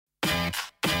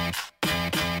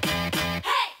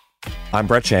I'm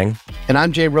Brett Chang. And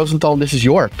I'm Jay Rosenthal, and this is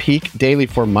your Peak Daily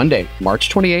for Monday, March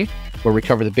 28th, where we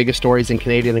cover the biggest stories in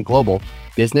Canadian and global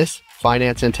business,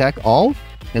 finance, and tech, all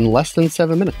in less than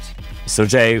 7 minutes. So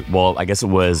Jay, well, I guess it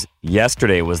was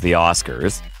yesterday was the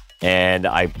Oscars, and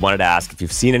I wanted to ask if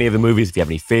you've seen any of the movies, if you have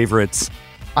any favorites.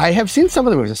 I have seen some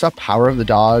of the movies. I saw Power of the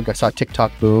Dog. I saw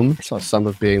TikTok Boom. I saw some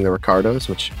of Being the Ricardos,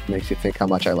 which makes you think how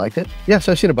much I liked it. Yeah,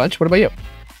 so I've seen a bunch. What about you?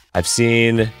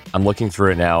 I'm looking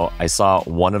through it now. I saw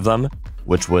one of them,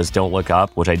 which was Don't Look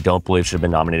Up, which I don't believe should have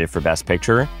been nominated for Best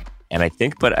Picture. And I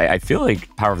feel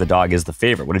like Power of the Dog is the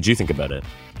favorite. What did you think about it?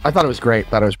 I thought it was great.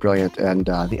 Thought it was brilliant. And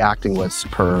the acting was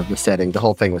superb. The setting, the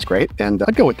whole thing was great. And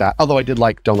I'd go with that. Although I did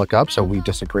like Don't Look Up, so we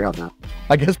disagree on that.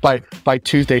 I guess by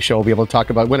Tuesday's show, we'll be able to talk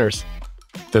about winners.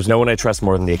 There's no one I trust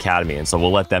more than the Academy. And so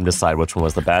we'll let them decide which one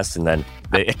was the best. And then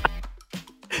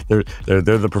they're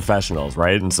the professionals,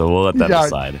 right? And so we'll let them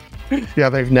decide. Yeah,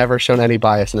 they've never shown any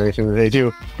bias in anything that they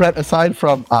do. Brett, aside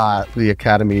from the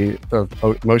Academy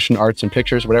of Motion Arts and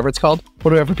Pictures, whatever it's called,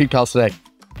 what do we have for Peak Pals today?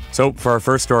 So for our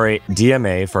first story,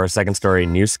 DMA. For our second story,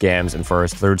 new scams. And for our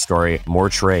third story, more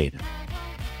trade.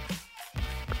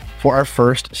 For our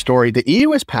first story, the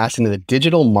EU is passing the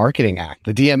Digital Marketing Act,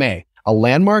 the DMA, a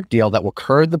landmark deal that will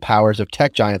curb the powers of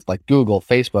tech giants like Google,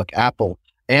 Facebook, Apple,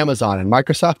 Amazon, and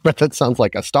Microsoft. But that sounds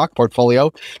like a stock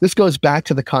portfolio. This goes back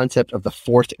to the concept of the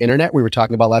fourth internet we were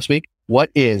talking about last week. What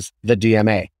is the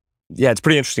DMA? Yeah, it's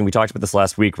pretty interesting. We talked about this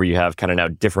last week where you have kind of now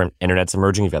different internets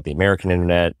emerging. You've got the American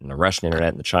internet and the Russian internet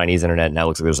and the Chinese internet. Now it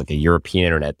looks like there's like a European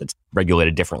internet that's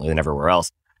regulated differently than everywhere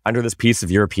else. Under this piece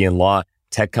of European law,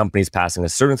 tech companies passing a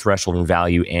certain threshold in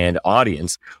value and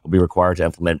audience will be required to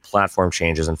implement platform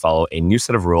changes and follow a new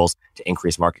set of rules to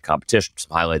increase market competition.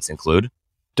 Some highlights include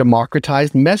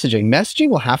democratized messaging. Messaging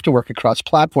will have to work across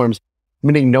platforms,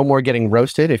 meaning no more getting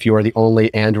roasted if you are the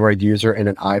only Android user in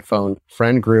an iPhone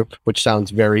friend group, which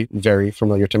sounds very, very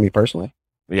familiar to me personally.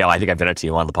 Yeah, I think I've done it to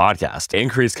you on the podcast.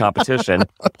 Increased competition.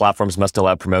 Platforms must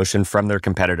allow promotion from their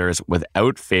competitors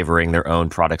without favoring their own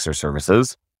products or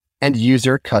services. And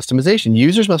user customization.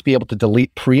 Users must be able to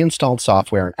delete pre-installed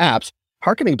software and apps,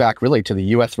 harkening back really to the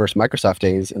US versus Microsoft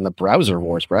days in the browser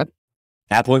wars, Brett.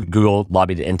 Apple and Google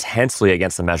lobbied intensely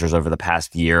against the measures over the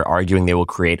past year, arguing they will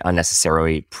create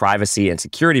unnecessary privacy and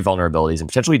security vulnerabilities and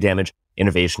potentially damage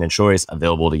innovation and choice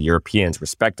available to Europeans,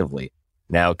 respectively.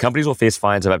 Now, companies will face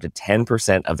fines of up to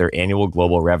 10% of their annual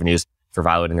global revenues for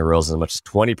violating the rules, as much as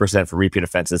 20% for repeat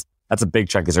offenses. That's a big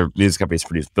chunk. These companies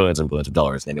produce billions and billions of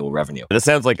dollars in annual revenue. This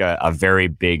sounds like a very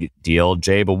big deal,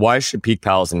 Jay, but why should Peak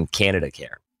Pals in Canada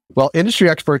care? Well, industry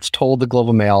experts told the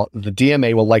Global Mail the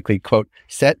DMA will likely, quote,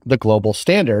 set the global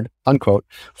standard, unquote,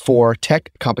 for tech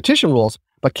competition rules,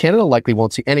 but Canada likely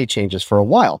won't see any changes for a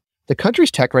while. The country's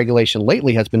tech regulation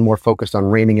lately has been more focused on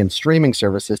reining in streaming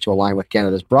services to align with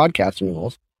Canada's broadcasting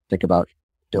rules. Think about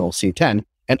Bill C-10,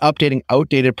 and updating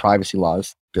outdated privacy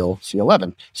laws, Bill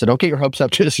C-11. So don't get your hopes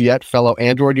up just yet, fellow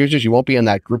Android users. You won't be in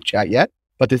that group chat yet,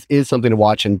 but this is something to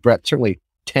watch. And Brett, certainly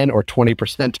 10 or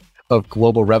 20% of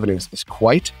global revenues is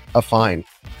quite a fine.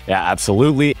 Yeah,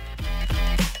 absolutely.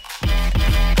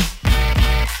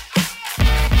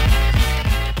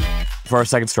 For our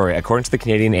second story, according to the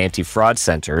Canadian Anti-Fraud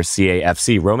Centre,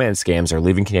 CAFC, romance scams are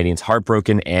leaving Canadians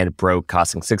heartbroken and broke,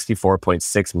 costing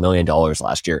 $64.6 million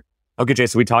last year. Okay, Jay,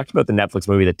 so we talked about the Netflix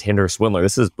movie, The Tinder Swindler.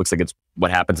 Looks like it's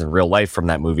what happens in real life from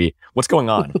that movie. What's going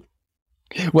on?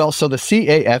 Well, so the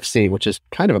CAFC, which is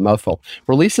kind of a mouthful,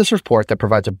 released this report that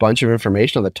provides a bunch of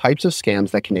information on the types of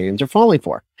scams that Canadians are falling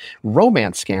for.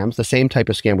 Romance scams, the same type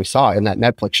of scam we saw in that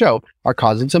Netflix show, are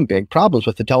causing some big problems,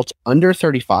 with adults under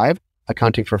 35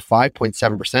 accounting for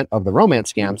 5.7% of the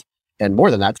romance scams, and more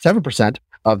than that, 7%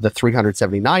 of the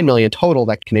 379 million total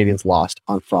that Canadians lost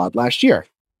on fraud last year.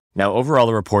 Now, overall,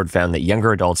 the report found that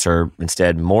younger adults are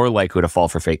instead more likely to fall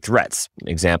for fake threats.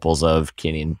 Examples of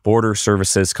Canadian Border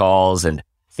Services calls and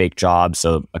fake jobs.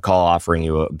 So a call offering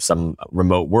you some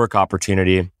remote work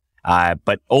opportunity.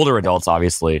 But older adults,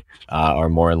 obviously, are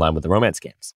more in line with the romance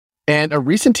scams. And a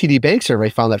recent TD Bank survey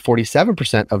found that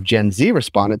 47% of Gen Z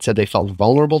respondents said they felt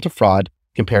vulnerable to fraud,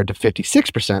 compared to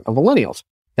 56% of millennials.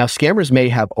 Now, scammers may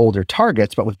have older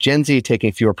targets, but with Gen Z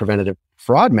taking fewer preventative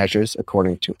fraud measures,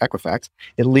 according to Equifax,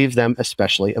 it leaves them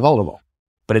especially vulnerable.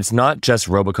 But it's not just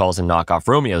robocalls and knockoff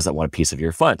Romeos that want a piece of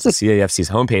your funds. The CAFC's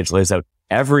homepage lays out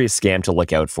every scam to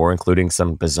look out for, including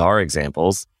some bizarre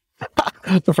examples.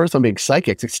 The first one being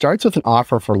psychics. It starts with an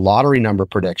offer for lottery number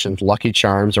predictions, lucky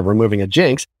charms, or removing a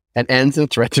jinx, and ends in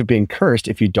threats of being cursed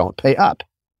if you don't pay up.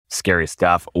 Scary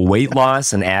stuff. Weight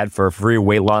loss, an ad for a free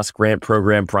weight loss grant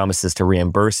program promises to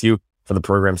reimburse you for the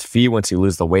program's fee once you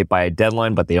lose the weight by a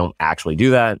deadline, but they don't actually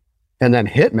do that. And then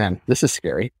Hitman, this is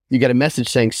scary. You get a message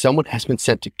saying someone has been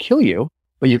sent to kill you,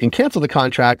 but you can cancel the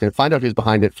contract and find out who's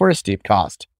behind it for a steep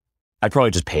cost. I'd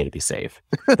probably just pay to be safe.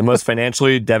 The most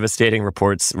financially devastating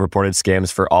reported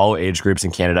scams for all age groups in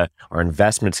Canada are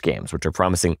investment scams, which are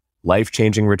promising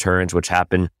life-changing returns, which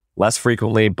happen less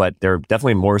frequently, but they're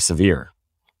definitely more severe.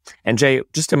 And Jay,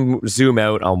 just to zoom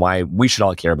out on why we should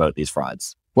all care about these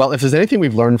frauds. Well, if there's anything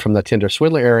we've learned from the Tinder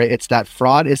swindler era, it's that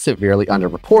fraud is severely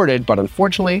underreported, but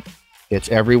unfortunately, it's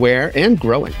everywhere and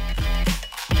growing.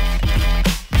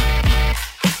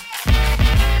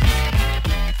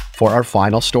 For our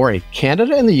final story,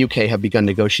 Canada and the UK have begun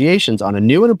negotiations on a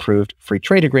new and improved free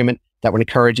trade agreement that would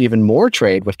encourage even more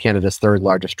trade with Canada's third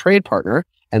largest trade partner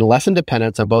and lessen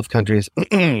dependence on both countries'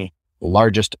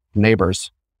 largest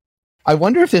neighbors. I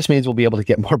wonder if this means we'll be able to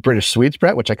get more British sweets,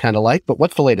 Brett, which I kind of like, but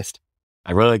what's the latest?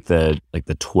 I really like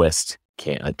the twist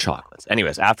chocolates.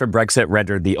 Anyways, after Brexit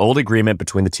rendered the old agreement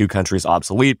between the two countries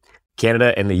obsolete,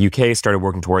 Canada and the UK started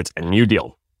working towards a new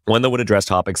deal, one that would address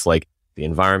topics like the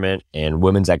environment and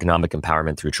women's economic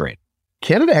empowerment through trade.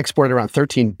 Canada exported around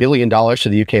 $13 billion to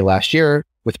the UK last year,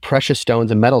 with precious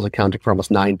stones and metals accounting for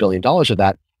almost $9 billion of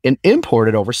that, and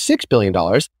imported over $6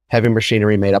 billion. Heavy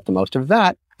machinery made up the most of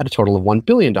that at a total of $1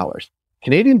 billion.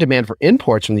 Canadian demand for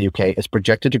imports from the UK is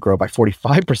projected to grow by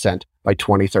 45% by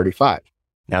 2035.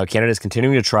 Now, Canada is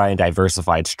continuing to try and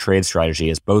diversify its trade strategy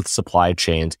as both supply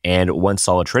chains and once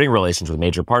solid trading relations with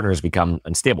major partners become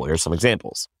unstable. Here's some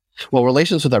examples. Well,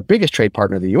 relations with our biggest trade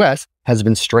partner, the US, has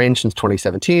been strained since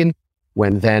 2017,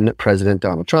 when then President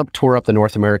Donald Trump tore up the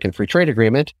North American Free Trade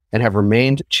Agreement, and have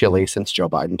remained chilly since Joe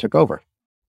Biden took over.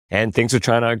 And things with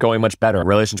China are going much better.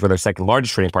 Relations with our second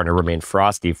largest trading partner remain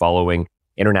frosty following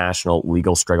international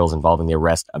legal struggles involving the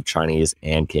arrest of Chinese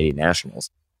and Canadian nationals.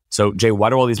 So, Jay, why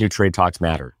do all these new trade talks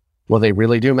matter? Well, they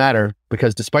really do matter,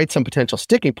 because despite some potential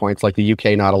sticking points, like the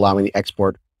UK not allowing the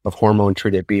export of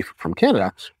hormone-treated beef from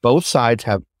Canada, both sides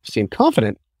have seemed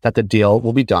confident that the deal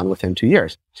will be done within 2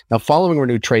 years. Now, following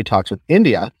renewed trade talks with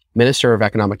India, Minister of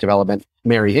Economic Development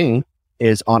Mary Ng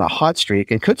is on a hot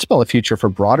streak and could spell a future for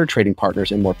broader trading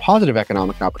partners and more positive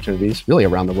economic opportunities, really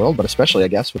around the world, but especially, I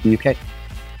guess, with the UK.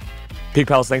 Peak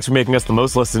Pals, thanks for making us the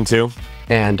most listened to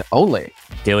and only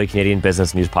daily Canadian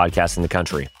business news podcast in the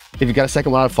country. If you've got a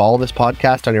second, why not follow this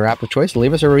podcast on your app of choice and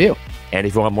leave us a review. And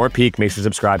if you want more Peak, make sure to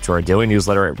subscribe to our daily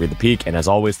newsletter at Read the Peak. And as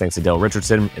always, thanks to Dale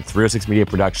Richardson and 306 Media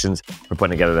Productions for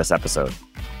putting together this episode.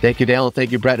 Thank you, Dale, and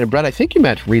thank you, Brett. And Brett, I think you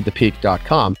meant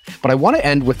readthepeak.com, but I want to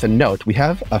end with a note. We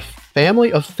have a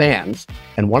family of fans,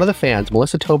 and one of the fans,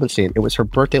 Melissa Tobenstein, it was her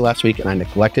birthday last week, and I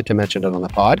neglected to mention it on the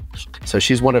pod. So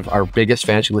she's one of our biggest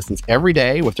fans. She listens every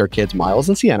day with their kids, Miles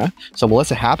and Sienna. So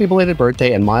Melissa, happy belated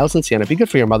birthday, and Miles and Sienna, be good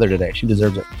for your mother today. She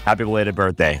deserves it. Happy belated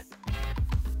birthday.